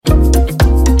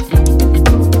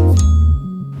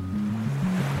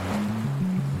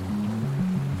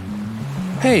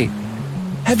Hey,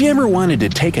 have you ever wanted to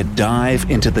take a dive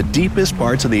into the deepest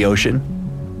parts of the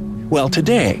ocean? Well,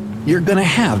 today, you're gonna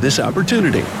have this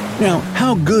opportunity. Now,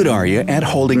 how good are you at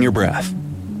holding your breath?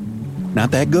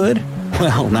 Not that good?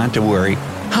 Well, not to worry.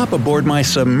 Hop aboard my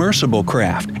submersible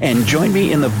craft and join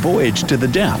me in the voyage to the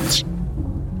depths.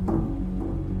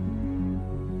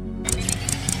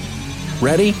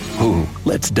 Ready? Ooh,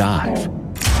 let's dive.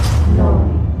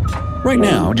 Right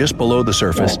now, just below the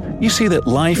surface, you see that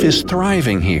life is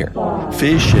thriving here.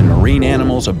 Fish and marine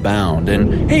animals abound,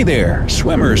 and hey there,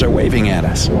 swimmers are waving at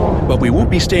us. But we won't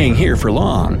be staying here for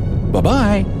long.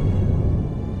 Bye-bye!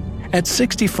 At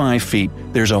 65 feet,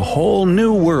 there's a whole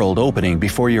new world opening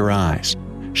before your eyes.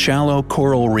 Shallow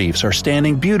coral reefs are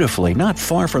standing beautifully not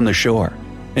far from the shore.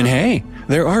 And hey,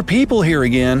 there are people here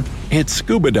again. It's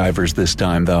scuba divers this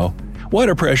time, though.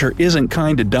 Water pressure isn't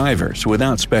kind to divers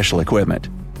without special equipment.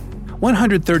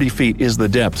 130 feet is the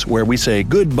depths where we say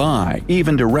goodbye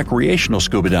even to recreational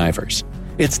scuba divers.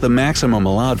 It's the maximum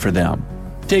allowed for them.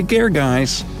 Take care,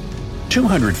 guys.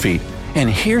 200 feet, and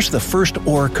here's the first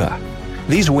orca.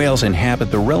 These whales inhabit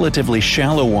the relatively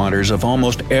shallow waters of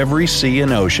almost every sea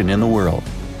and ocean in the world.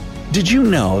 Did you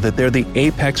know that they're the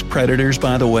apex predators,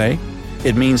 by the way?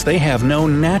 It means they have no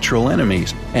natural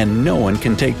enemies, and no one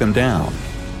can take them down.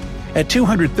 At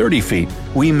 230 feet,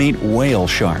 we meet whale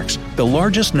sharks, the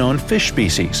largest known fish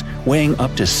species, weighing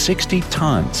up to 60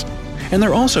 tons. And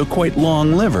they're also quite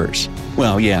long livers.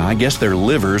 Well, yeah, I guess their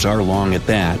livers are long at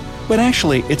that, but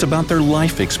actually it's about their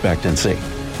life expectancy.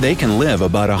 They can live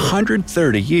about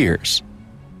 130 years.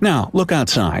 Now, look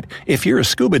outside. If you're a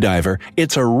scuba diver,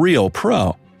 it's a real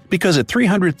pro. Because at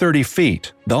 330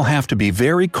 feet, they'll have to be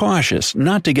very cautious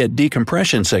not to get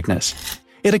decompression sickness.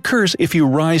 It occurs if you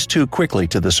rise too quickly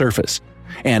to the surface.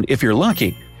 And if you're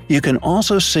lucky, you can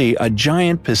also see a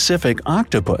giant Pacific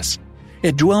octopus.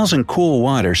 It dwells in cool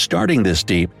water starting this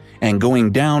deep and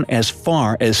going down as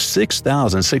far as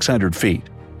 6,600 feet.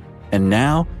 And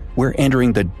now, we're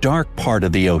entering the dark part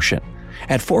of the ocean.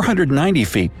 At 490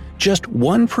 feet, just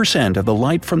 1% of the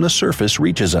light from the surface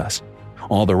reaches us.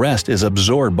 All the rest is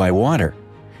absorbed by water.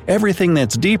 Everything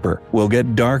that's deeper will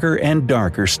get darker and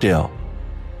darker still.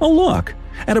 Oh look!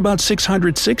 At about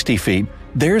 660 feet,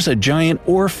 there's a giant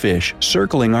oarfish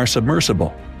circling our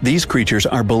submersible. These creatures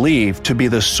are believed to be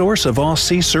the source of all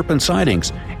sea serpent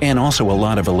sightings and also a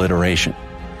lot of alliteration.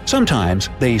 Sometimes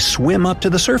they swim up to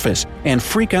the surface and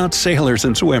freak out sailors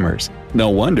and swimmers. No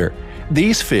wonder.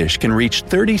 These fish can reach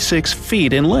 36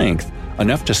 feet in length,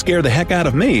 enough to scare the heck out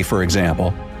of me, for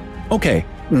example. Okay,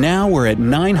 now we're at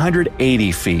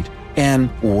 980 feet.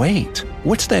 And wait,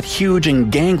 what's that huge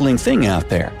and gangling thing out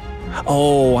there?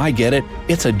 Oh, I get it.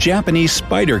 It's a Japanese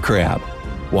spider crab.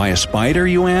 Why a spider,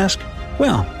 you ask?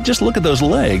 Well, just look at those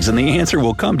legs and the answer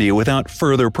will come to you without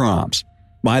further prompts.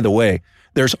 By the way,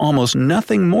 there's almost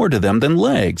nothing more to them than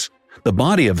legs. The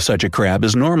body of such a crab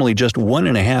is normally just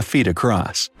 1.5 feet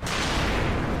across.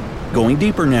 Going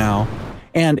deeper now,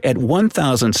 and at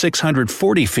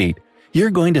 1,640 feet,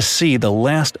 you're going to see the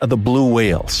last of the blue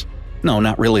whales. No,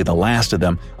 not really the last of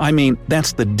them. I mean,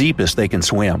 that's the deepest they can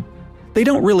swim. They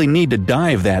don't really need to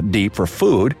dive that deep for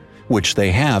food, which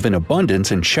they have in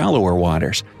abundance in shallower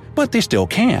waters, but they still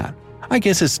can. I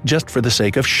guess it's just for the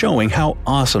sake of showing how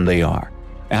awesome they are.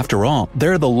 After all,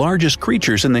 they're the largest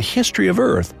creatures in the history of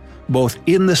Earth, both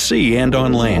in the sea and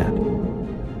on land.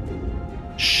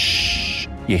 Shh!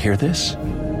 You hear this?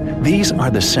 These are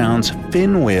the sounds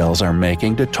fin whales are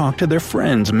making to talk to their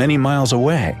friends many miles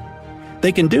away.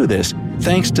 They can do this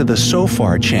thanks to the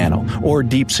SOFAR channel, or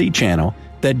deep sea channel,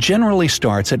 that generally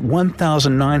starts at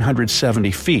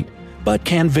 1,970 feet, but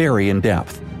can vary in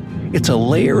depth. It's a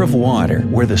layer of water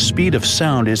where the speed of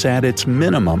sound is at its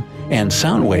minimum and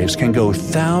sound waves can go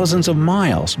thousands of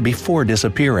miles before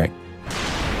disappearing.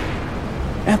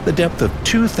 At the depth of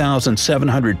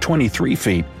 2,723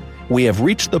 feet, we have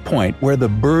reached the point where the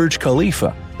Burj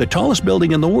Khalifa, the tallest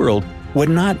building in the world, would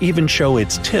not even show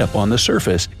its tip on the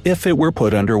surface if it were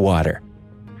put underwater.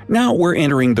 Now we're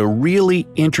entering the really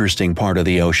interesting part of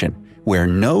the ocean, where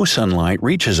no sunlight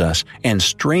reaches us and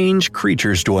strange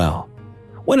creatures dwell.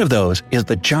 One of those is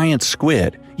the giant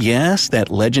squid, yes, that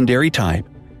legendary type.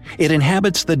 It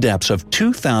inhabits the depths of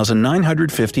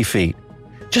 2,950 feet.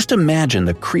 Just imagine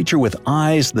the creature with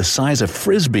eyes the size of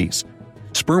frisbees.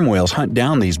 Sperm whales hunt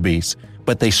down these beasts,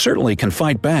 but they certainly can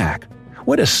fight back.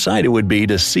 What a sight it would be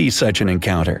to see such an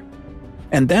encounter.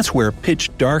 And that's where pitch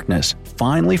darkness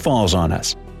finally falls on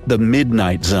us, the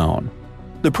midnight zone.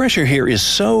 The pressure here is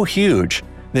so huge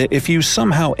that if you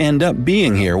somehow end up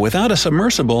being here without a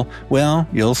submersible, well,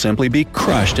 you'll simply be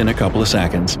crushed in a couple of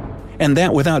seconds. And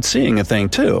that without seeing a thing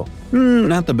too.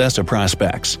 Not the best of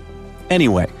prospects.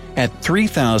 Anyway, at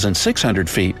 3,600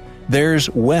 feet, there's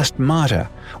West Mata,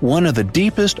 one of the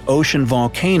deepest ocean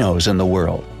volcanoes in the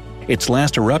world. Its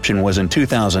last eruption was in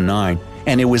 2009,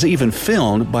 and it was even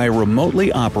filmed by a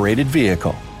remotely operated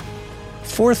vehicle.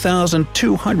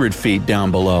 4,200 feet down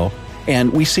below,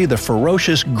 and we see the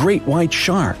ferocious great white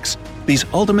sharks. These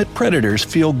ultimate predators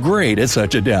feel great at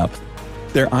such a depth.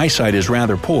 Their eyesight is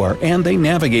rather poor, and they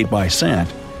navigate by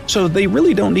scent, so they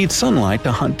really don't need sunlight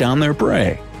to hunt down their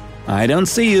prey. I don't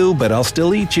see you, but I'll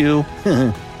still eat you.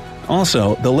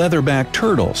 Also, the leatherback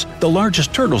turtles, the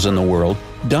largest turtles in the world,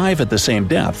 dive at the same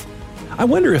depth. I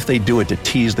wonder if they do it to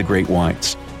tease the great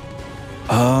whites.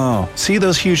 Oh, see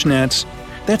those huge nets?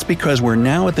 That's because we're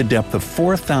now at the depth of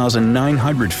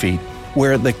 4,900 feet,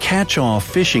 where the catch-all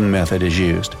fishing method is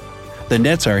used. The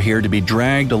nets are here to be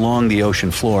dragged along the ocean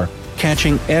floor,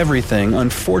 catching everything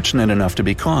unfortunate enough to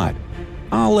be caught.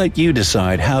 I'll let you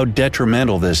decide how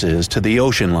detrimental this is to the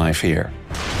ocean life here.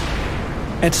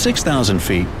 At 6,000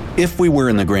 feet, if we were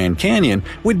in the Grand Canyon,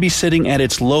 we'd be sitting at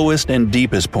its lowest and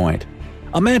deepest point.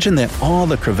 Imagine that all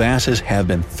the crevasses have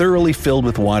been thoroughly filled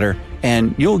with water,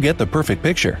 and you'll get the perfect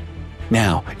picture.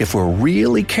 Now, if we're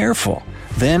really careful,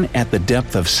 then at the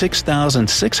depth of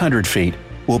 6,600 feet,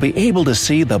 we'll be able to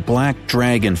see the black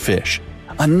dragonfish,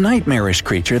 a nightmarish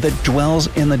creature that dwells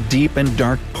in the deep and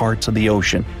dark parts of the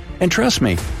ocean. And trust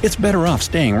me, it's better off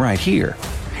staying right here.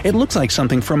 It looks like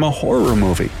something from a horror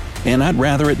movie, and I'd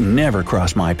rather it never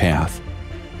cross my path.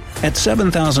 At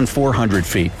 7,400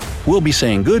 feet, we'll be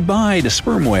saying goodbye to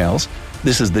sperm whales.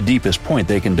 This is the deepest point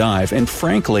they can dive, and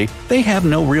frankly, they have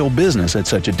no real business at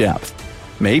such a depth.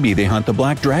 Maybe they hunt the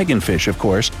black dragonfish, of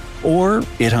course, or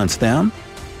it hunts them?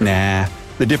 Nah,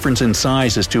 the difference in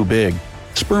size is too big.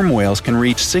 Sperm whales can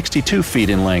reach 62 feet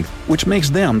in length, which makes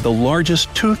them the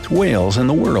largest toothed whales in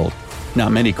the world.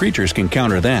 Not many creatures can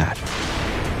counter that.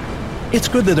 It's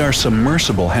good that our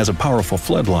submersible has a powerful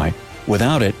floodlight.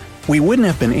 Without it, we wouldn't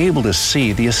have been able to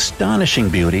see the astonishing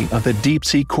beauty of the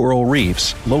deep-sea coral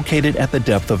reefs located at the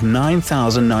depth of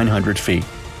 9,900 feet.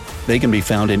 They can be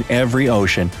found in every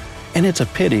ocean, and it's a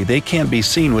pity they can't be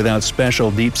seen without special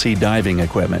deep-sea diving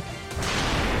equipment.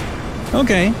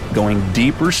 Okay, going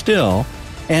deeper still,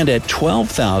 and at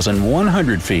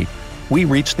 12,100 feet, we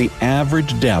reach the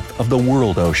average depth of the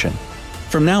world ocean.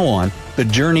 From now on, the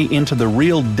journey into the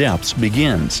real depths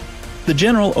begins. The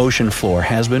general ocean floor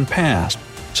has been passed,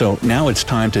 so now it's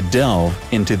time to delve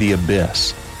into the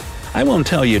abyss. I won't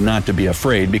tell you not to be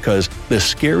afraid because the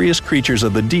scariest creatures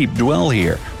of the deep dwell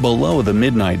here, below the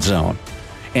midnight zone.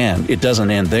 And it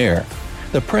doesn't end there.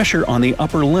 The pressure on the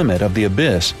upper limit of the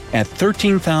abyss, at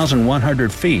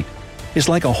 13,100 feet, is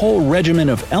like a whole regiment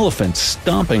of elephants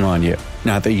stomping on you.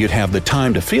 Not that you'd have the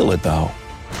time to feel it, though.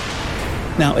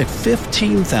 Now, at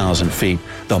 15,000 feet,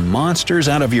 the monsters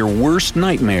out of your worst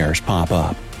nightmares pop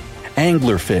up.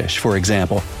 Anglerfish, for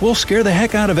example, will scare the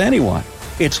heck out of anyone.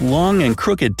 Its long and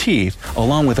crooked teeth,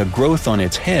 along with a growth on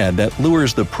its head that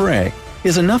lures the prey,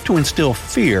 is enough to instill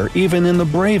fear even in the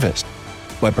bravest.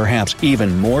 But perhaps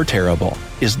even more terrible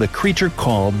is the creature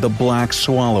called the black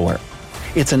swallower.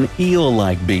 It's an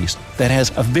eel-like beast that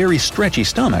has a very stretchy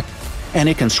stomach, and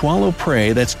it can swallow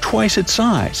prey that's twice its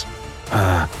size.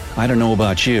 I don't know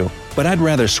about you, but I'd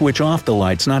rather switch off the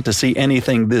lights not to see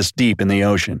anything this deep in the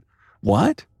ocean.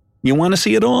 What? You want to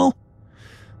see it all?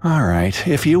 All right,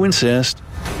 if you insist.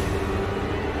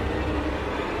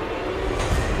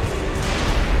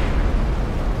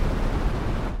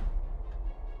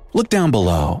 Look down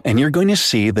below, and you're going to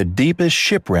see the deepest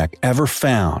shipwreck ever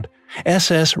found.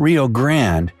 SS Rio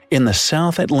Grande in the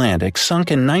South Atlantic sunk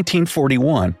in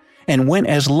 1941 and went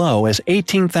as low as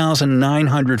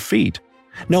 18,900 feet.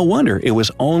 No wonder it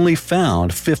was only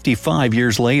found 55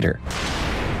 years later.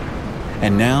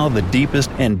 And now the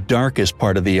deepest and darkest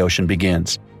part of the ocean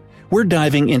begins. We're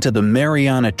diving into the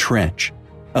Mariana Trench.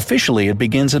 Officially, it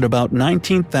begins at about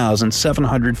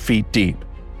 19,700 feet deep.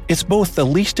 It's both the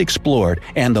least explored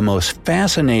and the most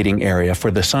fascinating area for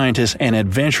the scientists and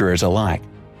adventurers alike.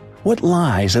 What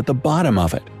lies at the bottom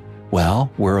of it?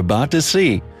 Well, we're about to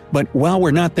see, but while we're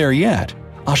not there yet,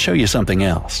 I'll show you something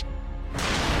else.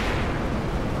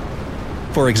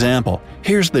 For example,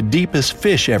 here's the deepest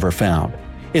fish ever found.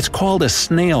 It's called a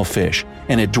snailfish,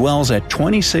 and it dwells at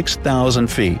 26,000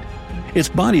 feet. Its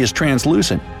body is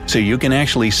translucent, so you can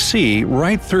actually see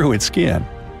right through its skin.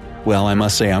 Well, I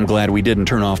must say I'm glad we didn't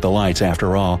turn off the lights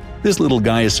after all. This little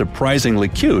guy is surprisingly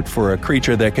cute for a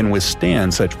creature that can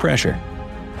withstand such pressure.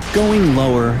 Going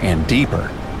lower and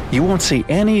deeper, you won't see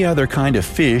any other kind of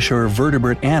fish or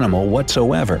vertebrate animal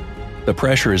whatsoever. The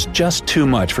pressure is just too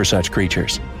much for such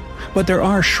creatures. But there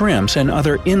are shrimps and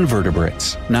other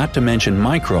invertebrates, not to mention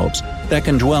microbes, that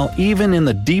can dwell even in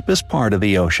the deepest part of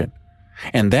the ocean.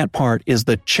 And that part is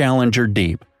the Challenger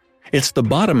Deep. It's the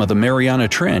bottom of the Mariana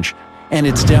Trench, and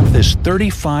its depth is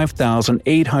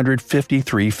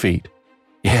 35,853 feet.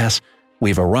 Yes,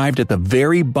 we've arrived at the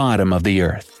very bottom of the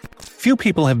Earth. Few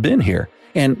people have been here,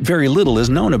 and very little is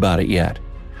known about it yet.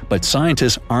 But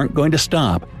scientists aren't going to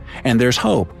stop, and there's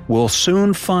hope we'll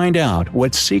soon find out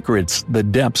what secrets the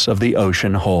depths of the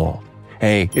ocean hold.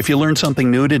 Hey, if you learned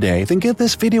something new today, then give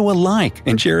this video a like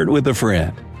and share it with a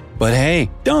friend. But hey,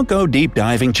 don't go deep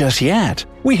diving just yet.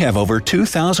 We have over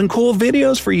 2,000 cool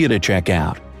videos for you to check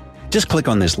out. Just click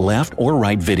on this left or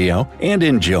right video and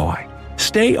enjoy.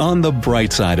 Stay on the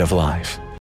bright side of life.